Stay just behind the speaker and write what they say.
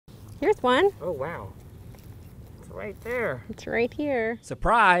Here's one. Oh, wow. It's right there. It's right here.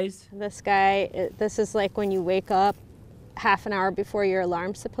 Surprise! This is like when you wake up half an hour before your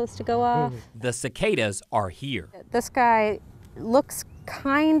alarm's supposed to go off. The cicadas are here. This guy looks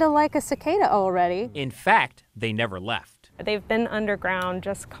kind of like a cicada already. In fact, they never left. They've been underground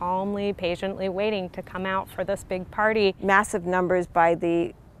just calmly, patiently waiting to come out for this big party. Massive numbers by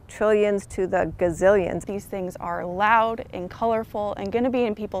the trillions to the gazillions. These things are loud and colorful and going to be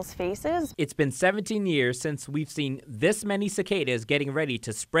in people's faces. It's been 17 years since we've seen this many cicadas getting ready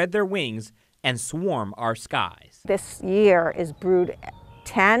to spread their wings and swarm our skies. This year is Brood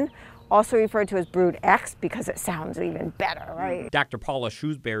 10, also referred to as Brood X because it sounds even better, right? Dr. Paula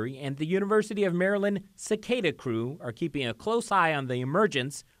Shrewsbury and the University of Maryland cicada crew are keeping a close eye on the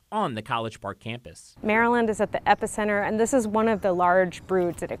emergence on the College Park campus. Maryland is at the epicenter, and this is one of the large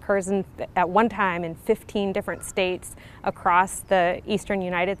broods that occurs at one time in 15 different states across the eastern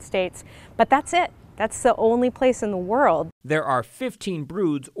United States. But that's it. That's the only place in the world. There are 15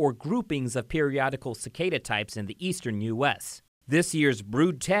 broods or groupings of periodical cicada types in the eastern U.S. This year's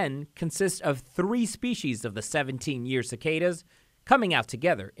Brood 10 consists of 3 species of the 17-year cicadas coming out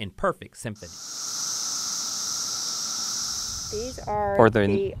together in perfect symphony. These are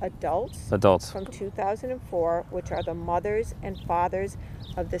the adults from 2004, 2004, which are the mothers and fathers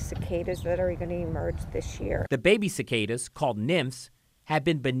of the cicadas that are going to emerge this year. The baby cicadas, called nymphs, have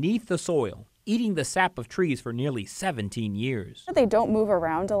been beneath the soil, eating the sap of trees for nearly 17 years. They don't move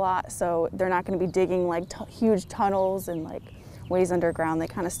around a lot, so they're not going to be digging like huge tunnels and like ways underground. They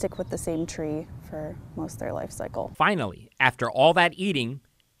kind of stick with the same tree for most of their life cycle. Finally, after all that eating,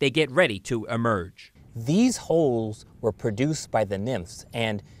 they get ready to emerge. these holes were produced by the nymphs,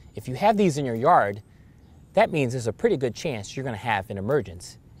 and if you have these in your yard, that means there's a pretty good chance you're going to have an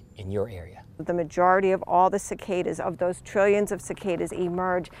emergence in your area. The majority of all the cicadas, of those trillions of cicadas,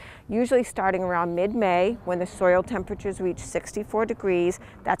 emerge usually starting around mid-May when the soil temperatures reach 64 degrees.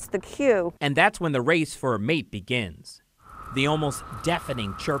 That's the cue. And that's when the race for a mate begins. The almost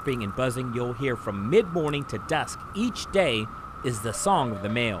deafening chirping and buzzing you'll hear from mid-morning to dusk each day is the song of the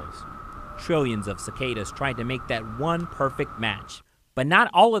males. Trillions of cicadas trying to make that one perfect match. But not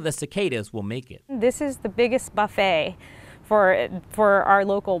all of the cicadas will make it. This is the biggest buffet for our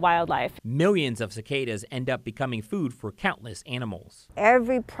local wildlife. Millions of cicadas end up becoming food for countless animals.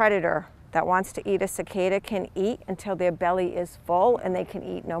 Every predator that wants to eat a cicada can eat until their belly is full and they can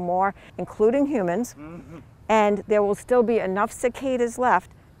eat no more, including humans. And there will still be enough cicadas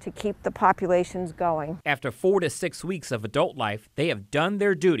left to keep the populations going. After 4 to 6 weeks of adult life, they have done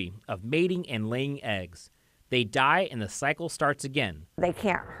their duty of mating and laying eggs. They die and the cycle starts again. They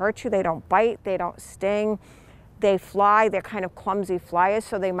can't hurt you, they don't bite, they don't sting. They fly, they're kind of clumsy flyers,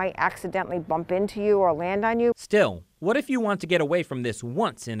 so they might accidentally bump into you or land on you. Still, what if you want to get away from this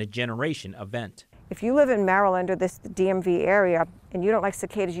once-in-a-generation event? If you live in Maryland or this DMV area and you don't like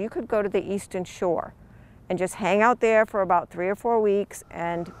cicadas, you could go to the Eastern Shore and just hang out there for about 3 or 4 weeks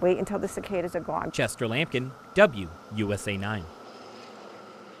and wait until the cicadas are gone. Chester Lampkin, WUSA 9.